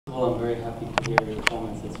Well, I'm very happy to hear your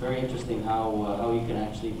comments. It's very interesting how you can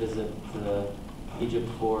actually visit Egypt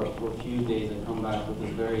for a few days and come back with this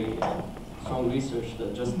very strong research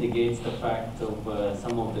that just negates the fact of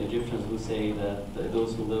some of the Egyptians who say that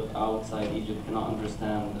those who live outside Egypt cannot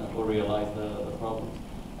understand or realize the problems.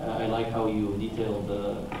 I like how you detailed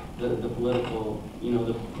the political,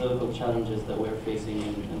 the political challenges that we're facing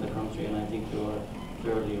in the country, and I think you are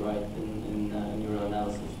fairly right in your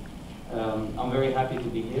analysis. I'm very happy to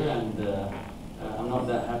be here, and I'm not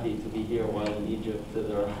that happy to be here while in Egypt.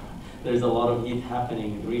 There's a lot of heat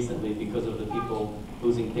happening recently because of the people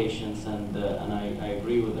losing patience, and I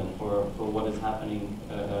agree with them for what is happening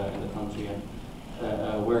in the country,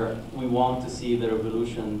 and where we want to see the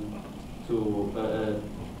revolution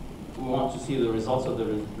we want to see the results of the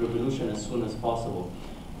revolution as soon as possible.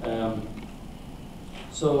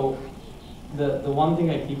 So the one thing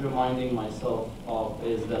I keep reminding myself of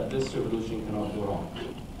is that this revolution cannot go wrong,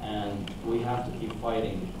 and we have to keep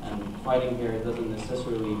fighting. And fighting here doesn't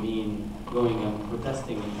necessarily mean going and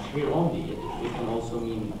protesting in Tahrir only. It can also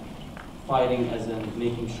mean fighting as in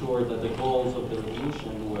making sure that the goals of the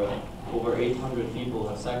revolution, where over 800 people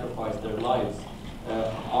have sacrificed their lives,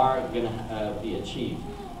 are going to be achieved.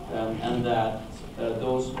 And that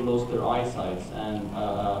those who lost their eyesight, and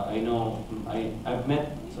I know I've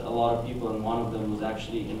met a lot of people, and one of them was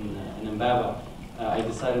actually in Mbaba. I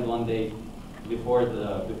decided one day before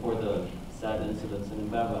the sad incidents in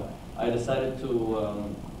Mbaba, I decided to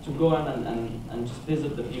go in and just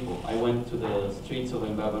visit the people. I went to the streets of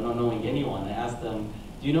Mbaba, not knowing anyone. I asked them,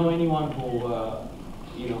 "Do you know anyone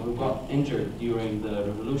who got injured during the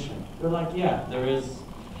revolution?" They're like, "Yeah, there is."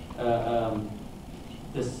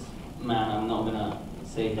 This man, I'm not gonna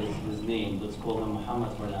say his name, let's call him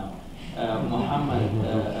Muhammad for now. Muhammad,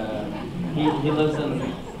 he lives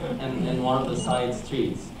in one of the side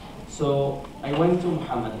streets. So I went to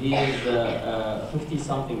Muhammad. He is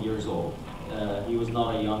 50-something years old. He was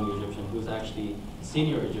not a young Egyptian. He was actually a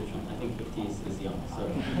senior Egyptian. I think 50 is young, so.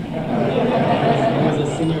 He was a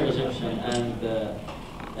senior Egyptian, and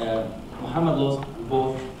Muhammad lost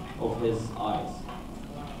both of his eyes.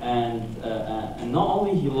 And not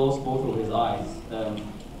only he lost both of his eyes,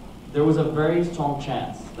 there was a very strong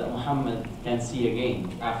chance that Muhammad can see again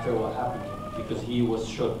after what happened to him, because he was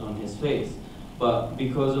shot on his face. But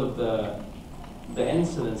because of the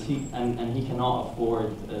incidents, he cannot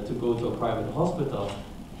afford to go to a private hospital,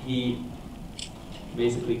 he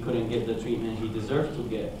basically couldn't get the treatment he deserved to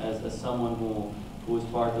get as someone who was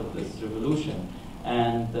part of this revolution.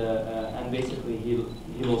 And basically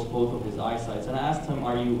he lost both of his eyesights. And I asked him,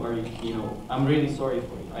 are you, I'm really sorry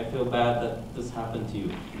for you. I feel bad that this happened to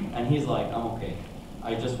you. And he's like, I'm okay.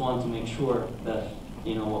 I just want to make sure that,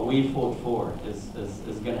 what we fought for is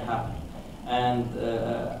going to happen. And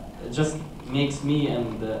it just makes me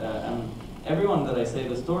and everyone that I say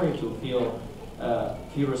the story to feel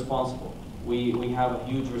responsible. We have a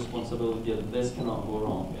huge responsibility that this cannot go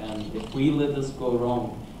wrong. And if we let this go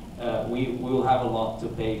wrong, we will have a lot to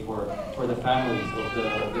pay for the families of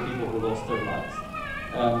the people who lost their lives.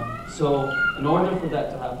 So in order for that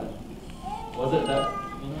to happen, was it that?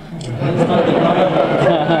 Let's not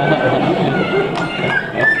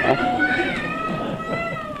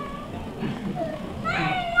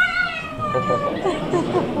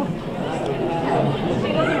She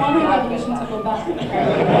doesn't want the revolution to go back.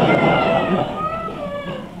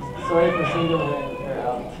 Sorry for singling her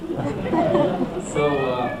out. So.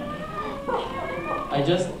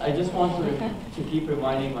 I just want to keep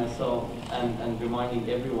reminding myself and reminding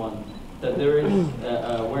everyone that there is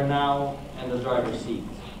we're now in the driver's seat,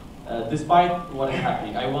 despite what is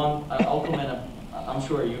happening. I'll comment. I'm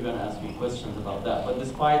sure you're going to ask me questions about that. But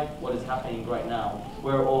despite what is happening right now,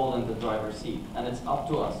 we're all in the driver's seat, and it's up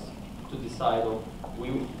to us to decide: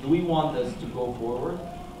 do we want this to go forward,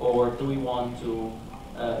 or do we want to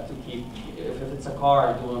keep, if it's a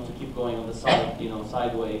car, do we want to keep going on the side,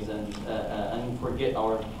 sideways and forget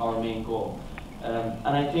our main goal?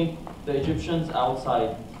 And I think the Egyptians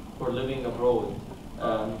outside who are living abroad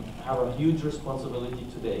have a huge responsibility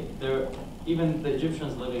today. Even the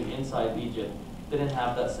Egyptians living inside Egypt didn't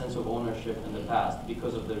have that sense of ownership in the past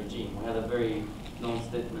because of the regime. We had a very known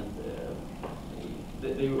statement.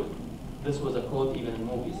 This was a quote even in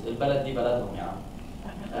movies. البلد دي بلدهم يا عم.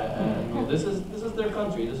 No, this is their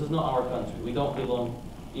country. This is not our country. We don't belong.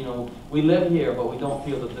 We live here, but we don't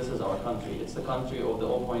feel that this is our country. It's the country of the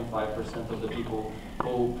 0.5% of the people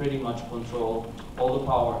who pretty much control all the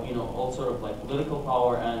power. All sort of like political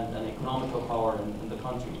power and economical power in the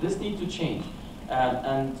country. This needs to change.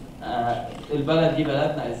 And البلد دي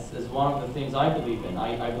بلدنا is one of the things I believe in.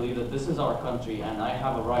 I believe that this is our country, and I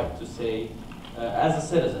have a right to say as a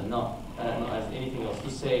citizen, not as anything else, to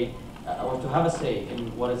say or to have a say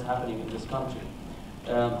in what is happening in this country.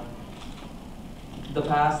 The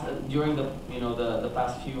past, during the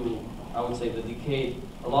past few, I would say the decade,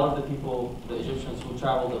 a lot of the people, the Egyptians who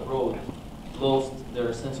traveled abroad, lost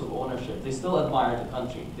their sense of ownership. They still admire the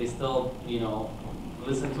country. They still,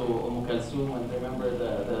 listen to Kulthum and remember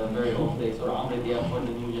the very old days, or Amr Diab for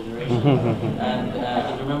the new generation,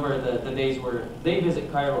 and remember the days where they visit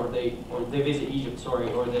Cairo, or they visit Egypt,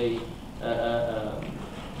 sorry, or they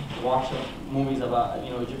watch movies about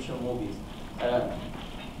Egyptian movies.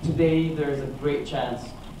 Today, there is a great chance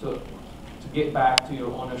to get back to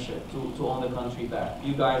your ownership, to own the country back.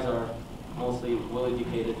 You guys are mostly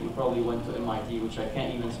well-educated. You probably went to MIT, which I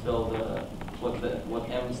can't even spell what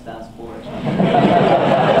M stands for.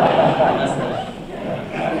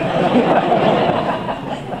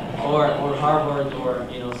 or Harvard, or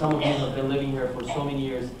some of you have been living here for so many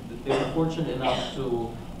years. They were fortunate enough to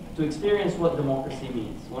experience what democracy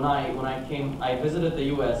means. When I came, I visited the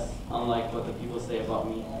U.S. Unlike what the people say about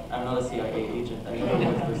me, I'm not a CIA agent. I never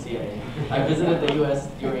worked for CIA. I visited the U.S.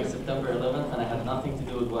 during September 11th, and I had nothing to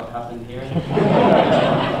do with what happened here.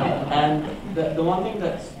 And the one thing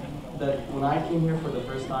that when I came here for the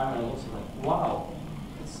first time, I was like, wow,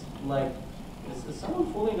 it's like, is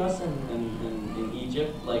someone fooling us in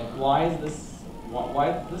Egypt? Like, why is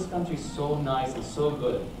this country so nice and so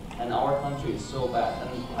good, and our country is so bad?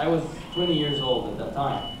 And I was 20 years old at that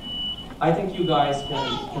time. I think you guys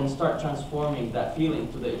can start transforming that feeling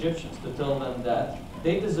to the Egyptians, to tell them that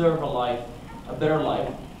they deserve a better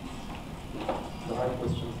life. The hard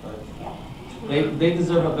question starts. They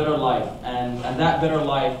deserve a better life, and that better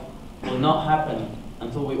life will not happen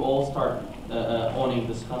until we all start owning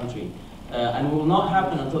this country. And it will not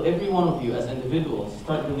happen until every one of you as individuals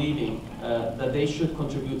start believing that they should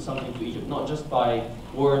contribute something to Egypt, not just by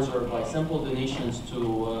words or by simple donations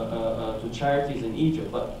to charities in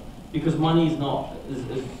Egypt, but because money is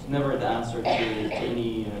never the answer to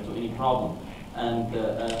any problem, and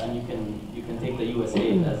you can take the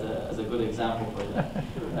USA as a good example for that.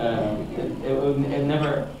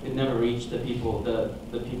 It never reached the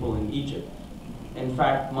people in Egypt. In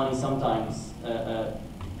fact, money sometimes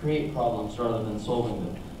create problems rather than solving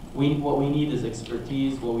them. What we need is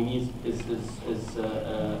expertise. What we need is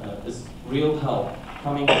real help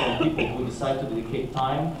coming from people who decide to dedicate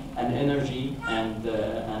time and energy and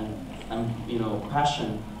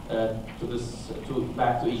passion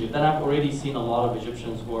back to Egypt. And I've already seen a lot of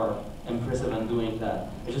Egyptians who are impressive in doing that.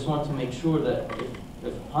 I just want to make sure that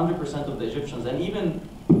if 100% of the Egyptians, and even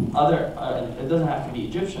other, it doesn't have to be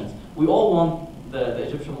Egyptians, we all want the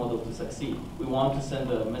Egyptian model to succeed. We want to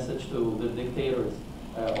send a message to the dictators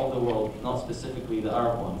of the world, not specifically the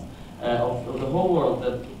Arab ones, of the whole world,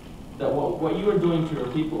 that what you are doing to your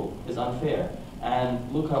people is unfair.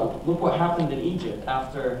 And look what happened in Egypt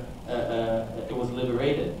after it was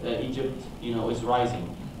liberated. Egypt, is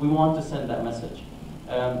rising. We want to send that message.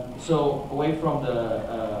 So away from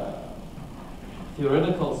the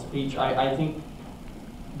theoretical speech, I think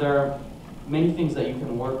there are many things that you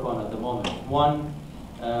can work on at the moment. One,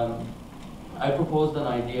 I proposed an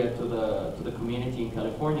idea to the community in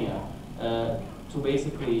California to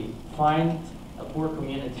basically find a poor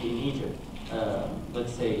community in Egypt.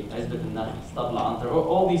 Let's say Azbat al-Nahl, Stabla Antar,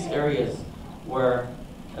 all these areas where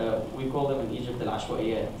we call them in Egypt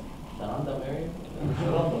al-Ashwaiyat. The random area?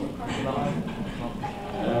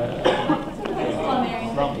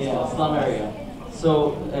 Slum area.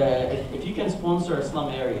 So if you can sponsor a slum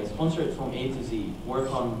area, sponsor it from A to Z,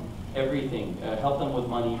 work on everything, help them with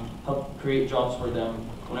money, help create jobs for them.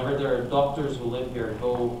 Whenever there are doctors who live here,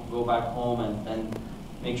 go back home and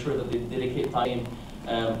make sure that they dedicate time,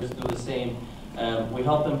 just do the same. We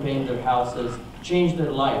help them paint their houses, change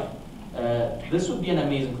their life. This would be an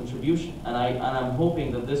amazing contribution, and I'm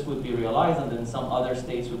hoping that this would be realized, and then some other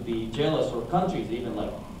states would be jealous, or countries even,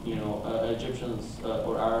 like Egyptians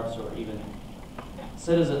or Arabs or even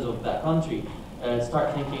citizens of that country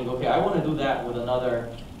start thinking, okay, I want to do that with another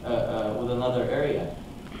area.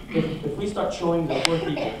 If we start showing the poor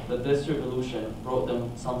people that this revolution brought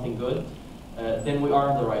them something good, then we are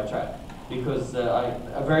on the right track. Because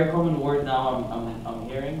a very common word now I'm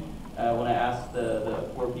hearing when I ask the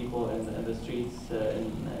poor people in the streets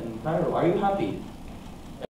in Cairo, are you happy?